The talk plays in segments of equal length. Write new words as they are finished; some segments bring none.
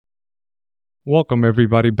Welcome,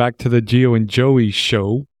 everybody, back to the Gio and Joey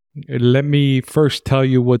Show. Let me first tell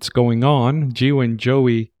you what's going on. Gio and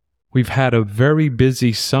Joey, we've had a very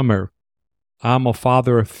busy summer. I'm a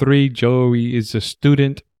father of 3. Joey is a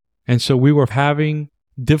student. And so we were having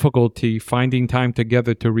difficulty finding time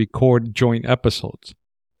together to record joint episodes.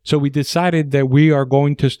 So we decided that we are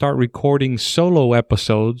going to start recording solo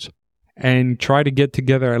episodes and try to get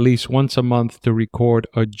together at least once a month to record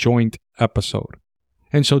a joint episode.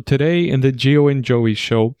 And so today in the Gio and Joey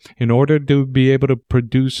Show, in order to be able to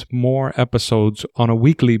produce more episodes on a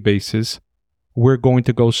weekly basis, we're going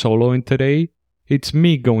to go solo. And today, it's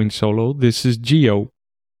me going solo. This is Gio.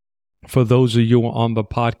 For those of you on the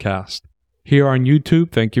podcast. Here on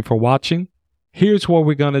YouTube, thank you for watching. Here's what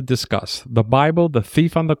we're going to discuss. The Bible, the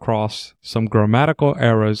thief on the cross, some grammatical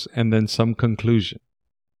errors, and then some conclusion.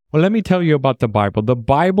 Well, let me tell you about the Bible. The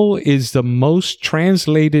Bible is the most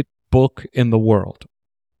translated book in the world.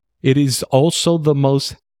 It is also the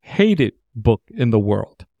most hated book in the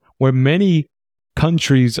world, where many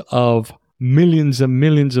countries of millions and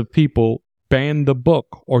millions of people ban the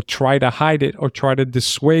book or try to hide it or try to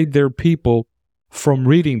dissuade their people from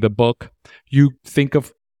reading the book. You think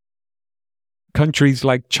of countries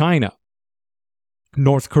like China,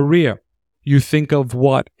 North Korea. You think of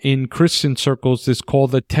what in Christian circles is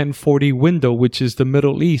called the 1040 window, which is the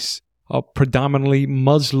Middle East, predominantly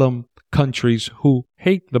Muslim countries who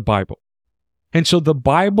hate the Bible. And so the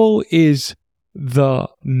Bible is the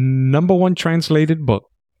number one translated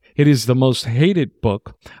book. It is the most hated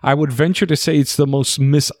book. I would venture to say it's the most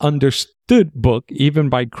misunderstood book, even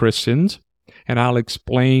by Christians. And I'll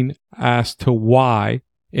explain as to why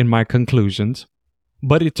in my conclusions.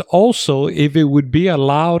 But it's also, if it would be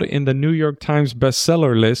allowed in the New York Times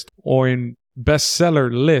bestseller list or in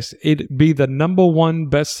bestseller list, it'd be the number one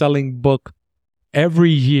best-selling book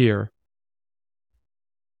every year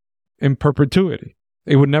in perpetuity.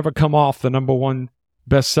 It would never come off the number one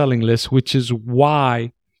best-selling list, which is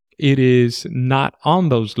why it is not on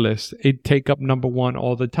those lists. It take up number one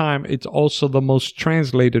all the time. It's also the most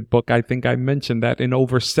translated book. I think I mentioned that in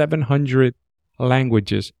over 700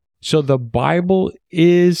 languages. So the Bible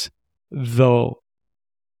is the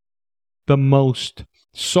most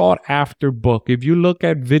sought after book. If you look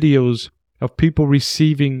at videos of people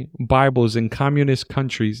receiving Bibles in communist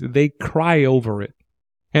countries, they cry over it.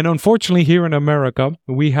 And unfortunately, here in America,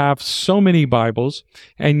 we have so many Bibles,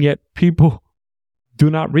 and yet people do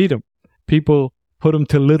not read them. People put them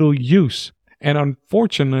to little use. And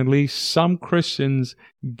unfortunately, some Christians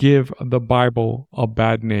give the Bible a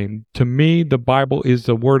bad name. To me, the Bible is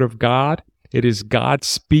the Word of God. It is God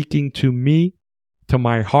speaking to me, to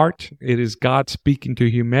my heart. It is God speaking to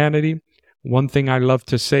humanity. One thing I love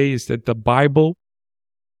to say is that the Bible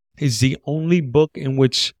is the only book in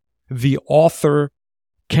which the author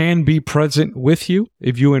can be present with you.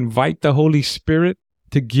 If you invite the Holy Spirit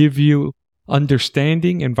to give you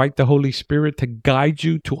understanding, invite the Holy Spirit to guide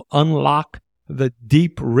you to unlock the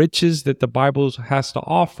deep riches that the Bible has to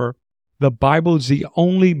offer, the Bible is the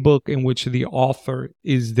only book in which the author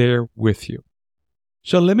is there with you.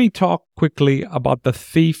 So let me talk quickly about the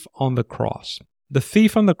thief on the cross. The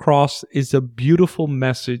thief on the cross is a beautiful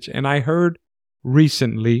message, and I heard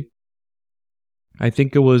recently, I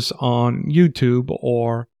think it was on YouTube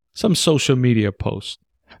or some social media post,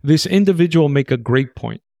 this individual make a great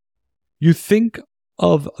point. You think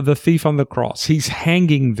of the thief on the cross. He's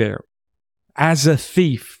hanging there as a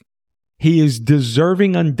thief. He is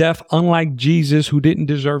deserving on death, unlike Jesus, who didn't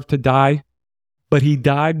deserve to die, but he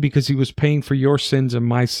died because he was paying for your sins and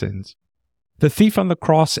my sins. The thief on the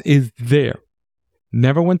cross is there.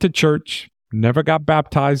 Never went to church, never got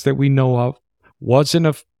baptized that we know of, wasn't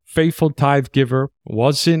a faithful tithe giver,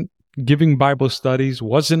 wasn't giving Bible studies,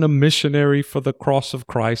 wasn't a missionary for the cross of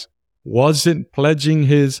Christ, wasn't pledging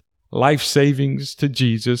his life savings to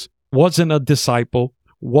Jesus, wasn't a disciple,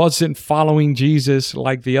 wasn't following Jesus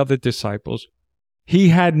like the other disciples. He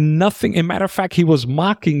had nothing. As a matter of fact, he was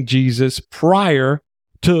mocking Jesus prior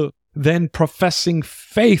to then professing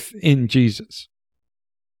faith in Jesus.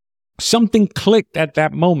 Something clicked at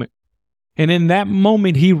that moment. And in that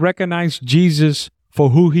moment, he recognized Jesus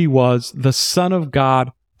for who he was, the Son of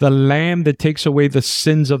God, the Lamb that takes away the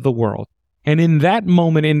sins of the world. And in that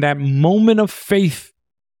moment of faith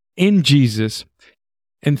in Jesus,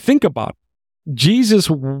 and think about it, Jesus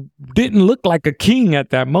didn't look like a king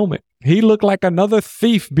at that moment. He looked like another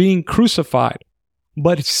thief being crucified.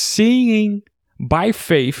 But seeing by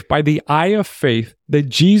faith, by the eye of faith, that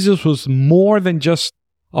Jesus was more than just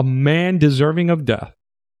a man deserving of death,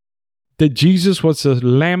 that Jesus was the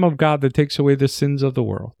Lamb of God that takes away the sins of the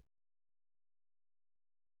world.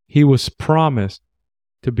 He was promised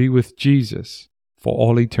to be with Jesus for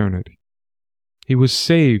all eternity. He was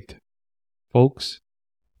saved, folks.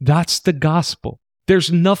 That's the gospel.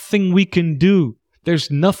 There's nothing we can do.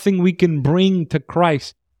 There's nothing we can bring to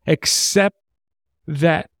Christ except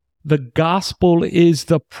that the gospel is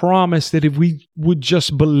the promise that if we would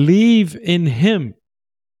just believe in Him,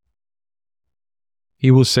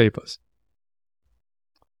 He will save us.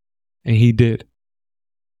 And He did.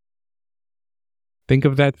 Think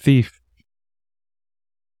of that thief.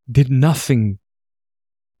 Did nothing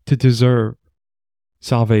to deserve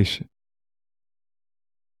salvation.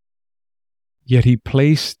 Yet he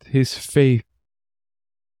placed his faith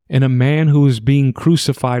in a man who is being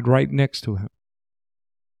crucified right next to him.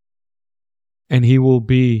 And he will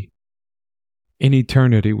be in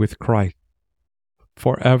eternity with Christ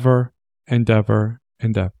forever and ever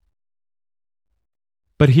and ever.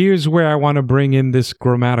 But here's where I want to bring in this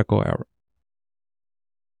grammatical error.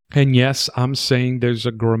 And yes, I'm saying there's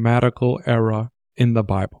a grammatical error in the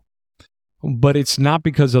Bible. But it's not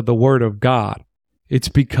because of the Word of God. It's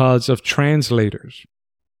because of translators.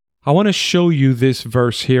 I want to show you this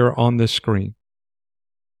verse here on the screen.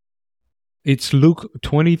 It's Luke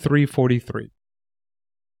 23:43.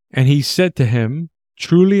 And he said to him,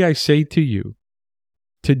 "Truly I say to you,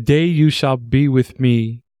 today you shall be with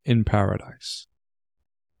me in paradise."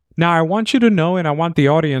 Now, I want you to know, and I want the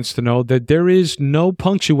audience to know, that there is no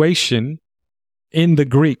punctuation in the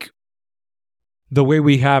Greek the way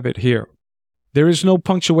we have it here. There is no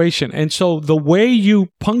punctuation. And so the way you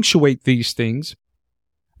punctuate these things,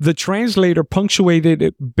 the translator punctuated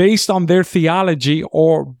it based on their theology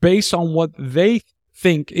or based on what they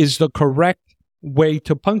think is the correct way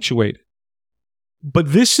to punctuate it.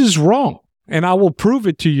 But this is wrong. And I will prove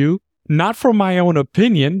it to you, not from my own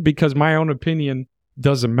opinion, because my own opinion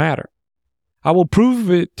doesn't matter. I will prove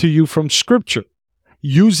it to you from Scripture,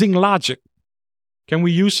 using logic. Can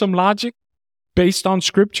we use some logic based on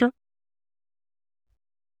Scripture?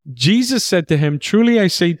 Jesus said to him, "Truly I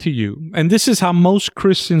say to you," and this is how most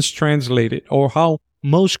Christians translate it, or how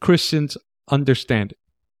most Christians understand it.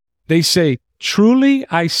 They say, "Truly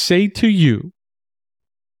I say to you,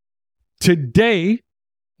 today,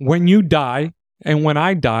 when you die and when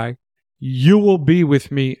I die, you will be with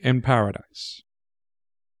me in paradise."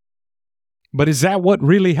 But is that what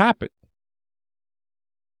really happened?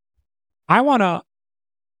 I want to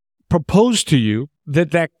propose to you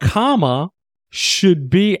that comma should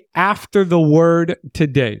be after the word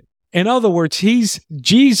today. In other words,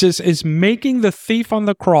 Jesus is making the thief on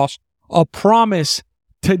the cross a promise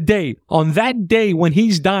today. On that day when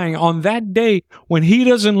he's dying, on that day when he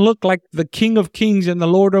doesn't look like the King of Kings and the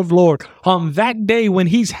Lord of Lords, on that day when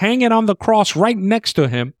he's hanging on the cross right next to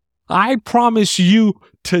him, I promise you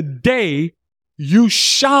today, you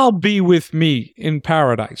shall be with me in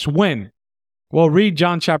paradise. When? Well, read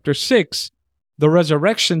John chapter 6. The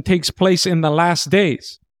resurrection takes place in the last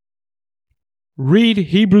days. Read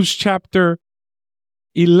Hebrews chapter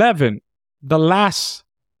 11, the last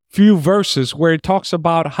few verses where it talks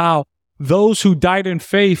about how those who died in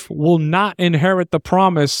faith will not inherit the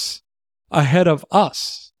promise ahead of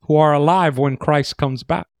us who are alive when Christ comes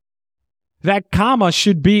back. That comma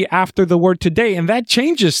should be after the word today, and that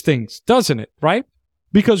changes things, doesn't it, right?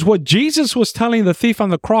 Because what Jesus was telling the thief on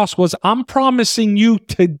the cross was, I'm promising you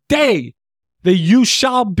today that you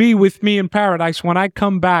shall be with me in paradise when I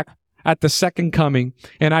come back at the second coming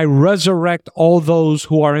and I resurrect all those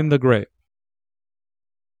who are in the grave.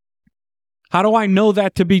 How do I know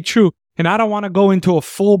that to be true? And I don't want to go into a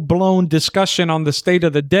full-blown discussion on the state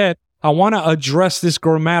of the dead. I want to address this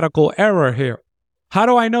grammatical error here. How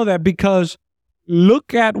do I know that? Because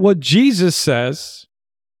look at what Jesus says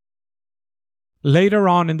later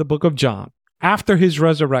on in the book of John, after his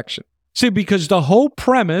resurrection. See, because the whole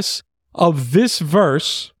premise of this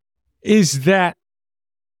verse is that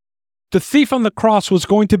the thief on the cross was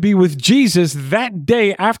going to be with Jesus that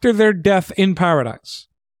day after their death in paradise.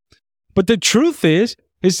 But the truth is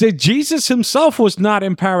that Jesus himself was not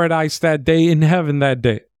in paradise that day, in heaven that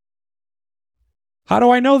day. How do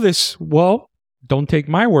I know this? Well, don't take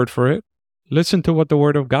my word for it. Listen to what the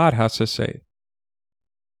Word of God has to say.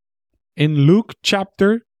 In Luke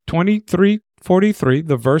chapter 23:43,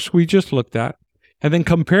 the verse we just looked at, and then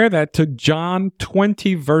compare that to John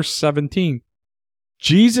 20, verse 17.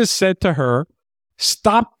 Jesus said to her,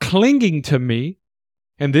 "Stop clinging to me."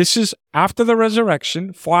 And this is after the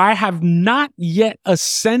resurrection. "For I have not yet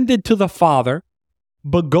ascended to the Father,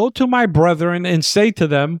 but go to my brethren and say to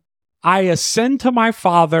them, I ascend to my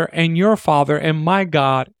Father and your Father, and my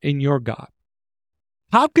God and your God."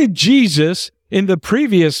 How could Jesus, in the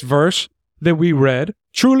previous verse that we read,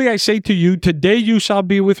 "Truly I say to you, today you shall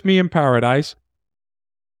be with me in paradise,"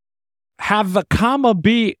 have the comma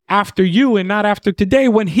be after you and not after today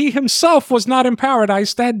when he himself was not in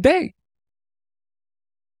paradise that day?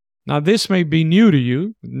 Now, this may be new to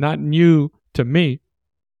you, not new to me,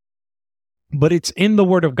 but it's in the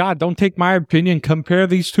Word of God. Don't take my opinion. Compare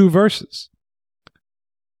these two verses.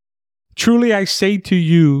 Truly, I say to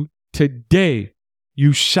you, today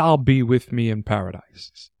you shall be with me in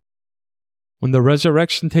paradise. When the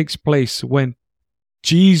resurrection takes place, when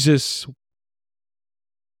Jesus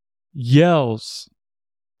yells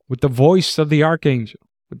with the voice of the archangel,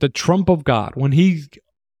 with the trump of God, when he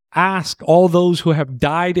asks all those who have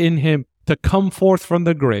died in him to come forth from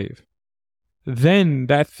the grave, then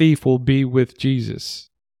that thief will be with Jesus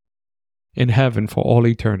in heaven for all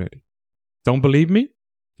eternity. Don't believe me?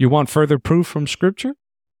 You want further proof from Scripture?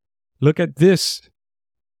 Look at this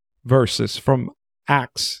verses from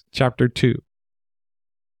Acts chapter 2.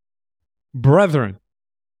 Brethren,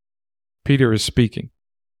 Peter is speaking.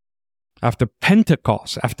 After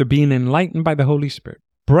Pentecost, after being enlightened by the Holy Spirit,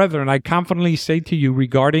 brethren, I confidently say to you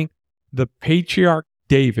regarding the patriarch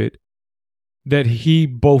David, that he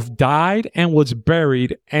both died and was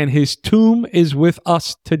buried, and his tomb is with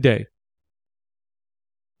us today.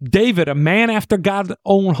 David, a man after God's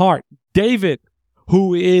own heart. David, who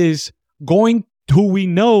we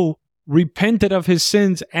know repented of his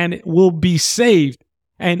sins and will be saved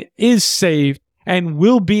and is saved and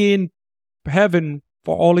will be in heaven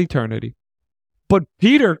for all eternity. But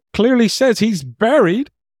Peter clearly says he's buried.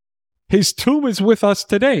 His tomb is with us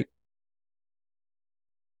today.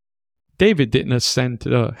 David didn't ascend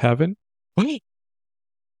to heaven. Wait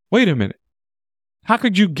a minute. How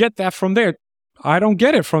could you get that from there? I don't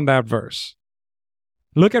get it from that verse.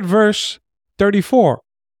 Look at verse 34.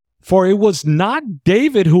 For it was not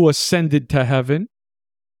David who ascended to heaven.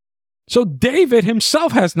 So David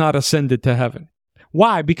himself has not ascended to heaven.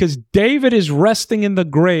 Why? Because David is resting in the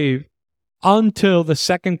grave until the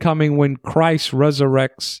second coming when Christ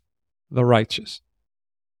resurrects the righteous.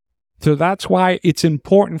 So that's why it's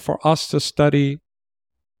important for us to study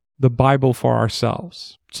the Bible for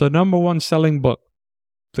ourselves. It's the number one selling book,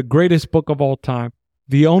 the greatest book of all time,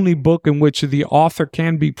 the only book in which the author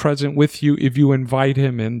can be present with you if you invite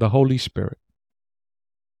him in, the Holy Spirit.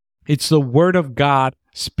 It's the Word of God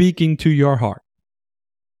speaking to your heart.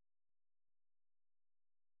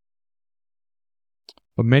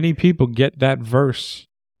 But many people get that verse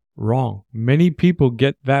wrong. Many people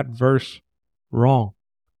get that verse wrong.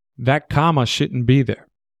 That comma shouldn't be there.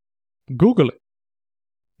 Google it.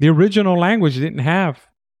 The original language didn't have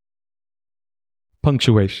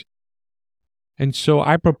punctuation. And so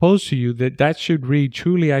I propose to you that should read,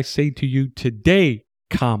 truly I say to you today,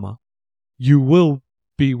 comma, you will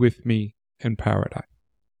be with me in paradise.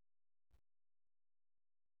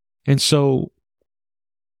 And so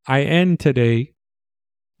I end today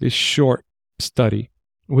this short study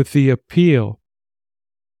with the appeal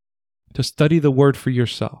to study the Word for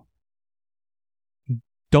yourself.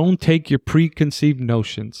 Don't take your preconceived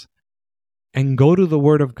notions and go to the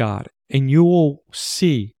Word of God, and you will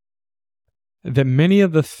see that many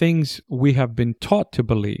of the things we have been taught to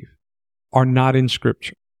believe are not in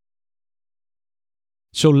Scripture.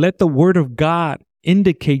 So let the Word of God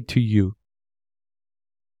indicate to you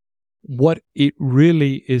what it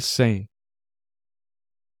really is saying.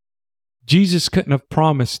 Jesus couldn't have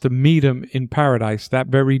promised to meet him in paradise that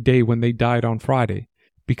very day when they died on Friday,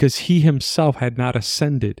 because he himself had not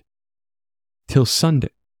ascended till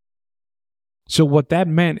Sunday. So what that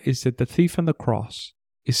meant is that the thief on the cross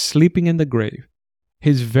is sleeping in the grave.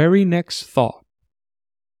 His very next thought,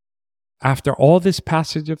 after all this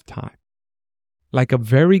passage of time, like a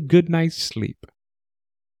very good night's sleep,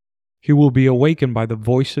 he will be awakened by the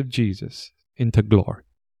voice of Jesus into glory.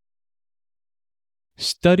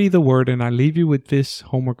 Study the Word, and I leave you with this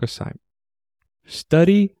homework assignment.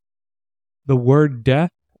 Study the word death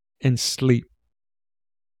and sleep.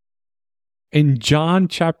 In John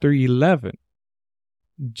chapter 11,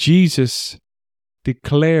 Jesus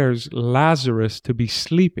declares Lazarus to be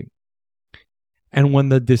sleeping. And when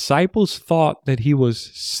the disciples thought that he was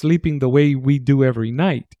sleeping the way we do every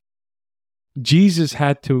night, Jesus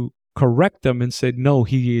had to correct them and said, no,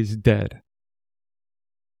 he is dead.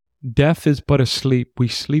 Death is but a sleep. We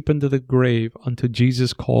sleep into the grave until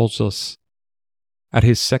Jesus calls us at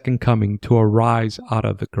his second coming to arise out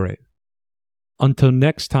of the grave. Until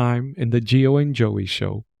next time in the Gio and Joey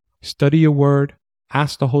Show, study your Word,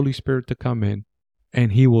 ask the Holy Spirit to come in,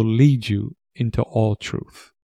 and he will lead you into all truth.